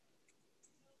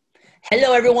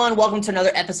Hello, everyone. Welcome to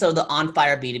another episode of the On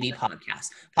Fire B2B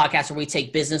podcast where we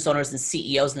take business owners and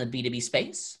CEOs in the B2B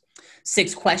space.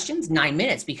 6 questions, 9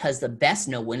 minutes, because the best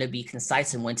know when to be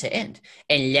concise and when to end.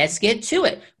 And let's get to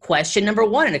it. Question number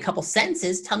 1 in a couple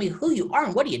sentences. Tell me who you are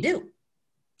and what do you do?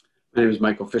 My name is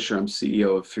Michael Fisher. I'm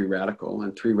CEO of 3Radical,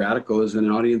 and 3Radical is an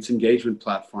audience engagement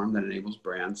platform that enables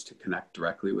brands to connect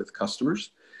directly with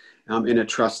customers in a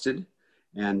trusted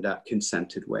and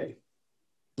consented way.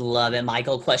 Love it,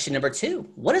 Michael. Question number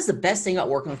 2. What is the best thing about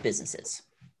working with businesses?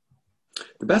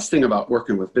 The best thing about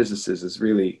working with businesses is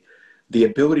really the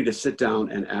ability to sit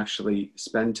down and actually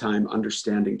spend time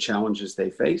understanding challenges they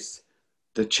face,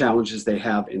 the challenges they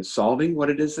have in solving what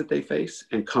it is that they face,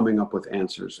 and coming up with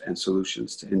answers and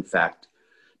solutions to, in fact,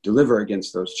 deliver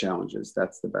against those challenges.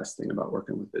 That's the best thing about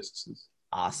working with businesses.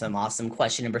 Awesome.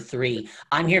 Question number 3.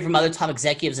 I'm hearing from other top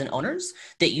executives and owners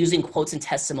that using quotes and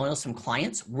testimonials from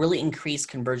clients really increase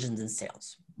conversions and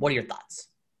sales. What are your thoughts?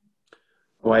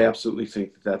 Oh, I absolutely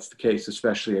think that that's the case,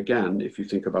 especially, again, if you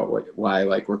think about why I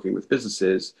like working with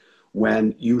businesses.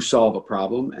 When you solve a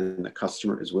problem and the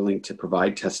customer is willing to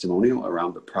provide testimonial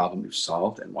around the problem you've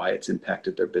solved and why it's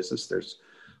impacted their business, there's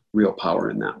real power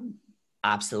in that.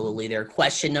 Absolutely there.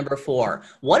 Question number 4.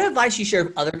 What advice you share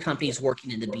with other companies working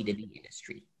in the B2B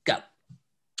industry? Go.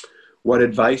 What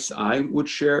advice I would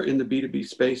share in the B2B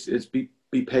space is be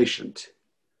patient.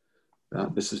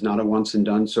 This is not a once and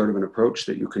done sort of an approach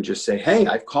that you can just say, hey,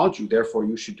 I've called you, therefore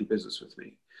you should do business with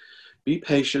me. Be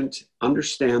patient,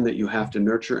 understand that you have to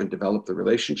nurture and develop the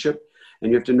relationship,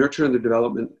 and you have to nurture and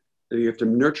develop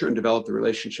the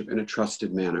relationship in a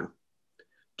trusted manner.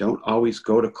 Don't always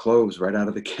go to close right out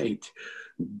of the gate.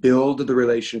 Build the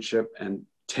relationship and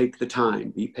take the time.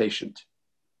 Be patient.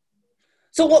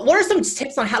 So what are some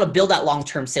tips on how to build that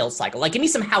long-term sales cycle? Like, give me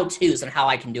some how-tos on how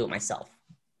I can do it myself.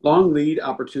 Long lead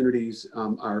opportunities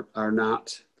are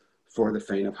not for the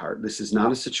faint of heart. This is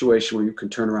not a situation where you can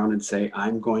turn around and say,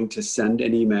 I'm going to send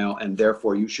an email and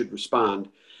therefore you should respond.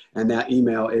 And that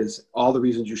email is all the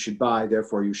reasons you should buy,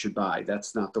 therefore you should buy.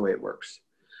 That's not the way it works.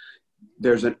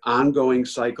 There's an ongoing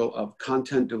cycle of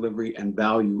content delivery and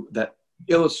value that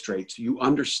illustrates you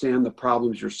understand the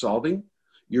problems you're solving.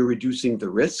 You're reducing the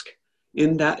risk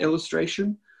in that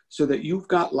illustration so that you've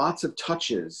got lots of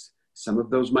touches. Some of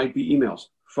those might be emails,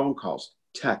 phone calls,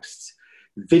 texts,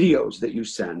 videos that you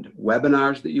send,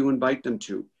 webinars that you invite them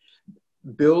to.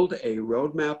 Build a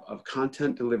roadmap of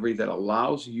content delivery that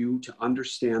allows you to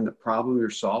understand the problem you're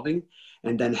solving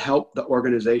and then help the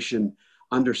organization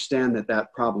understand that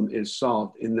that problem is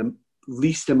solved in the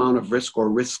least amount of risk or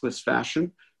riskless fashion,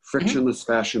 frictionless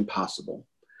fashion possible.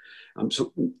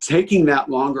 So taking that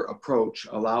longer approach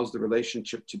allows the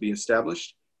relationship to be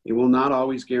established. It will not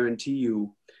always guarantee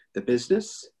you the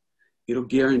business. It'll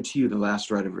guarantee you the last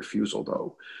right of refusal,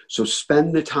 though. So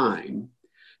spend the time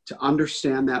to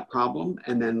understand that problem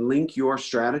and then link your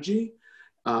strategies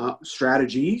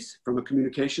from a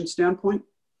communication standpoint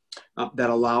that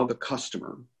allow the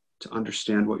customer to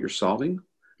understand what you're solving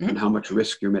and how much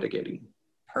risk you're mitigating.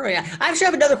 Perfect. I actually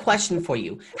have another question for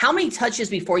you. How many touches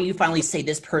before you finally say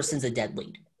this person's a dead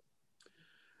lead?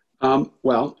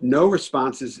 Well, no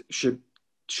responses should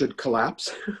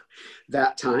collapse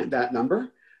that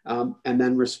number. And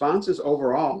then responses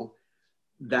overall,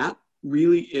 that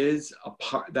really is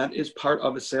part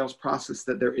of a sales process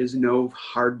that there is no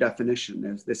hard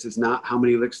definition. This is not how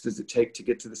many licks does it take to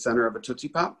get to the center of a Tootsie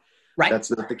Pop. Right. That's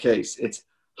not the case. It's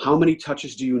how many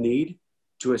touches do you need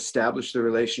to establish the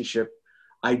relationship,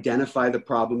 identify the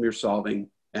problem you're solving,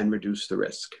 and reduce the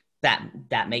risk.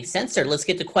 That makes sense, sir. Let's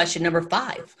get to question number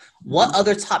 5. What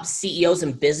other top CEOs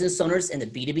and business owners in the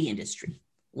B2B industry,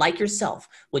 like yourself,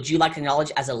 would you like to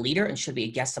acknowledge as a leader and should be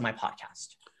a guest on my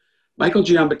podcast? Michael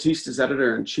Giambattista is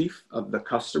editor-in-chief of The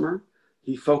Customer.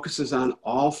 He focuses on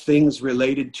all things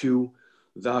related to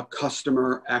the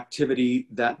customer activity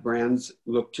that brands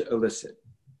look to elicit.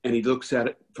 And he looks at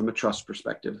it from a trust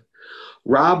perspective.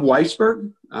 Rob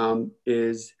Weisberg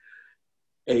is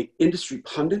an industry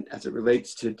pundit as it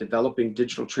relates to developing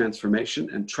digital transformation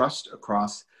and trust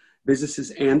across businesses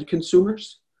and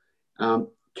consumers.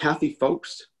 Kathy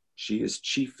Folks, she is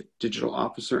Chief Digital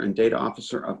Officer and Data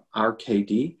Officer of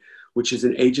RKD, which is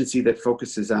an agency that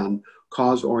focuses on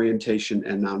cause orientation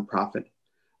and nonprofit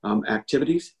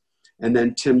activities. And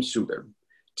then Tim Souther.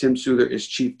 Tim Souther is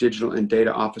Chief Digital and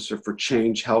Data Officer for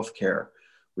Change Healthcare,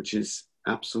 which is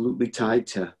absolutely tied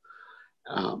to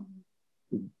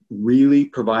really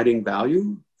providing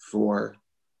value for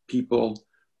people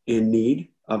in need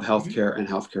of healthcare and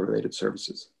healthcare-related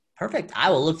services. Perfect. I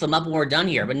will look them up when we're done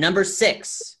here. But number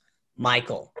 6,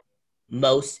 Michael,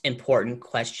 most important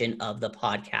question of the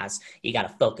podcast. You got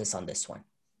to focus on this one.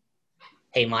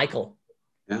 Hey, Michael,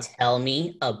 Yeah. tell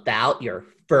me about your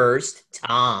first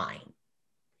time,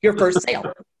 your first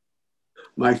sale.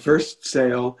 My first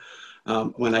sale,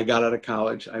 when I got out of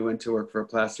college, I went to work for a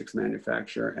plastics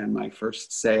manufacturer, and my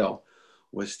first sale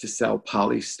was to sell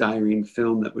polystyrene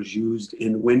film that was used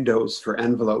in windows for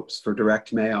envelopes for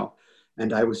direct mail.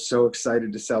 And I was so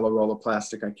excited to sell a roll of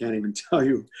plastic. I can't even tell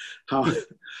you how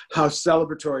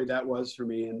celebratory that was for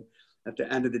me. And at the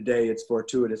end of the day, it's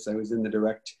fortuitous. I was in the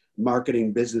direct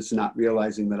marketing business, not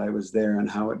realizing that I was there, and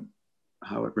how it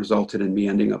resulted in me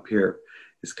ending up here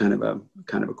is kind of a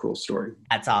cool story.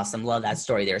 That's awesome. Love that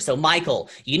story there. So, Michael,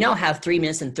 you now have 3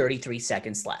 minutes and 33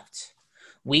 seconds left.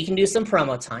 We can do some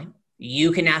promo time.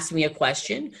 You can ask me a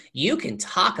question. You can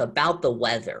talk about the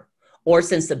weather. Or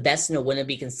since the best know when to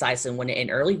be concise and when to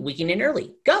end early, we can end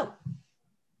early. Go.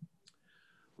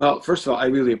 Well, first of all, I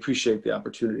really appreciate the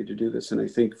opportunity to do this. And I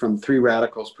think from Three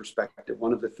Radicals' perspective,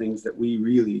 one of the things that we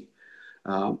really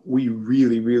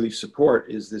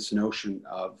support is this notion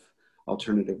of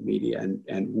alternative media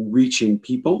and reaching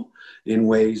people in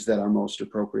ways that are most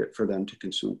appropriate for them to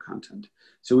consume content.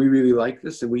 So we really like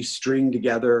this, and we string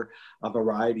together a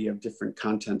variety of different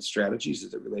content strategies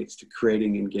as it relates to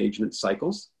creating engagement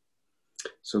cycles.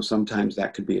 So sometimes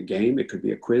that could be a game, it could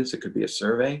be a quiz, it could be a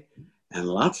survey, and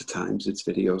lots of times it's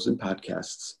videos and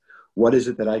podcasts. What is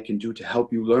it that I can do to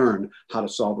help you learn how to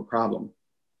solve a problem?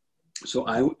 So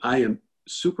I am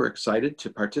super excited to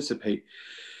participate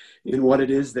in what it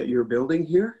is that you're building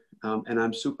here. And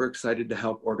I'm super excited to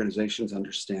help organizations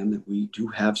understand that we do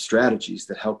have strategies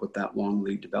that help with that long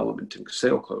lead development and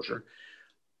sale closure.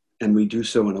 And we do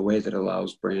so in a way that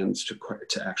allows brands to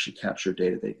actually capture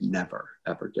data they never,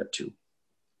 ever get to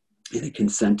in a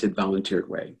consented, volunteered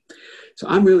way. So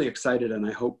I'm really excited, and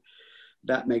I hope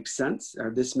that makes sense,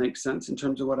 or this makes sense in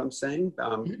terms of what I'm saying.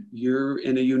 You're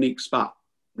in a unique spot.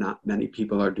 Not many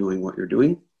people are doing what you're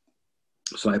doing.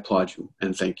 So I applaud you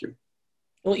and thank you.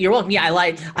 Well, you're welcome. Yeah, I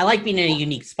like being in a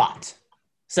unique spot.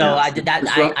 So Yeah, I did that.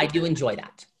 I do enjoy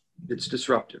that. It's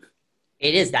disruptive.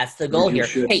 It is. That's the goal here.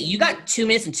 Should. Hey, you got 2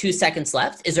 minutes and 2 seconds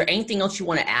left. Is there anything else you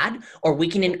want to add, or we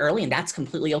can end early and that's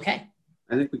completely okay?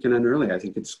 I think we can end early. I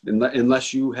think it's,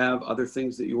 unless you have other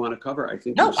things that you want to cover, I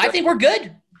think. No, I think we're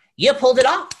good. You pulled it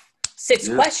off. 6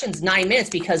 questions, 9 minutes,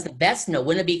 because the best know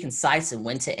when to be concise and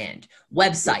when to end.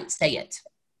 Website, say it.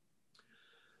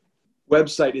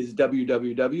 Website is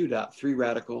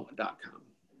www.3radical.com.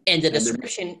 In the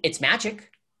description, it's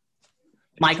magic.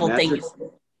 Michael, thank you.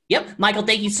 Yep. Michael,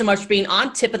 thank you so much for being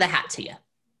on. Tip of the hat to you.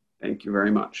 Thank you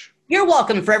very much. You're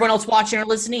welcome. For everyone else watching or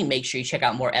listening, make sure you check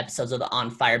out more episodes of the On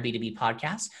Fire B2B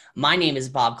podcast. My name is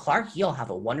Bob Clark. You'll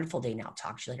have a wonderful day now.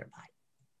 Talk to you later. Bye.